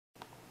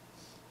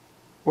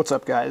What's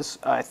up, guys?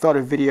 I thought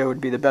a video would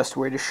be the best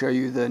way to show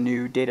you the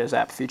new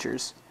Datazap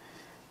features.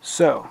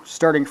 So,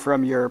 starting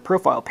from your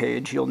profile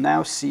page, you'll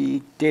now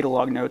see data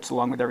log notes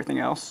along with everything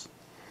else.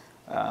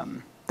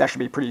 That should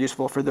be pretty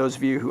useful for those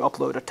of you who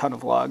upload a ton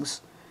of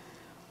logs.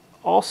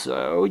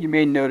 Also, you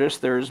may notice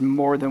there's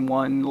more than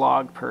one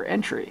log per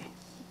entry.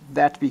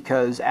 That's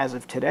because, as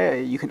of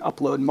today, you can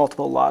upload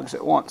multiple logs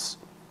at once.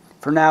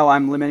 For now,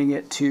 I'm limiting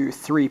it to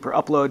 3 per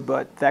upload,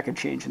 but that could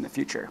change in the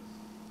future.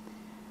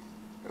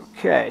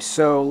 Okay,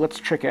 so let's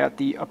check out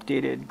the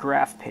updated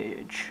graph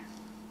page.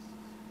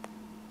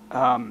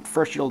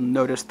 First, you'll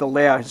notice the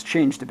layout has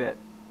changed a bit.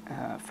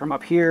 From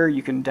up here,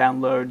 you can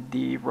download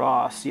the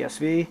raw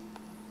CSV.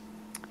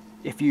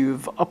 If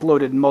you've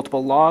uploaded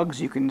multiple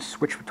logs, you can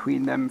switch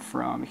between them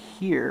from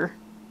here.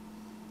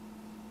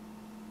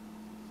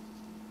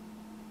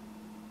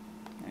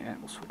 And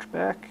we'll switch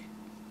back.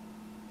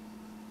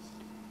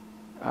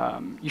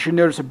 You should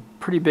notice a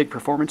pretty big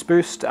performance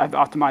boost. I've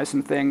optimized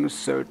some things,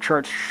 so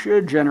charts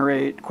should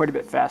generate quite a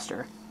bit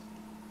faster.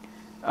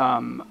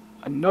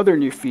 Another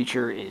new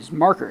feature is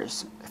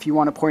markers. If you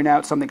want to point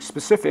out something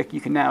specific,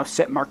 you can now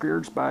set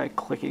markers by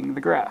clicking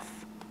the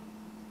graph.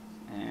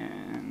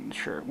 And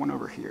sure, one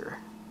over here.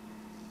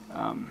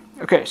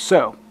 Okay,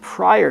 so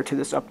prior to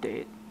this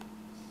update,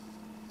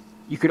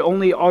 you could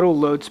only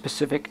auto-load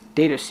specific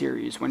data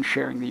series when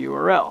sharing the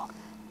URL.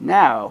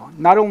 Now,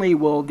 not only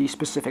will the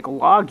specific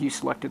log you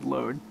selected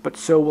load, but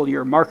so will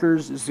your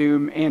markers,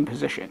 zoom, and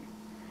position.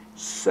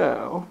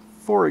 So,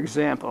 for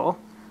example,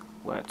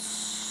 let's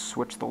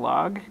switch the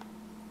log.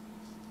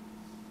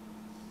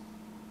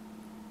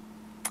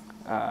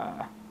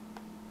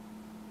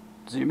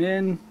 Zoom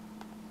in,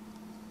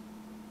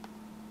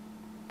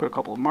 put a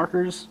couple of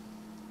markers,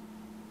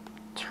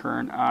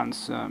 turn on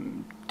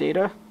some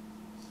data,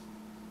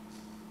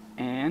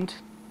 and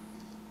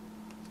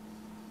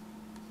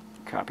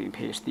copy and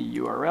paste the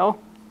URL.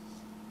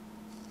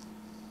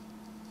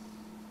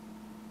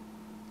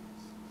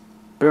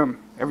 Boom,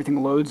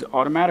 everything loads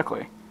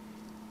automatically.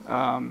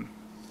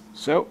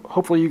 So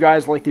hopefully you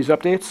guys like these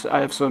updates.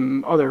 I have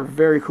some other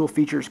very cool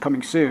features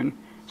coming soon,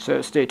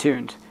 so stay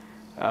tuned.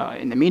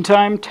 In the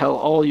meantime, tell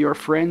all your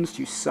friends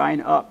to sign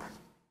up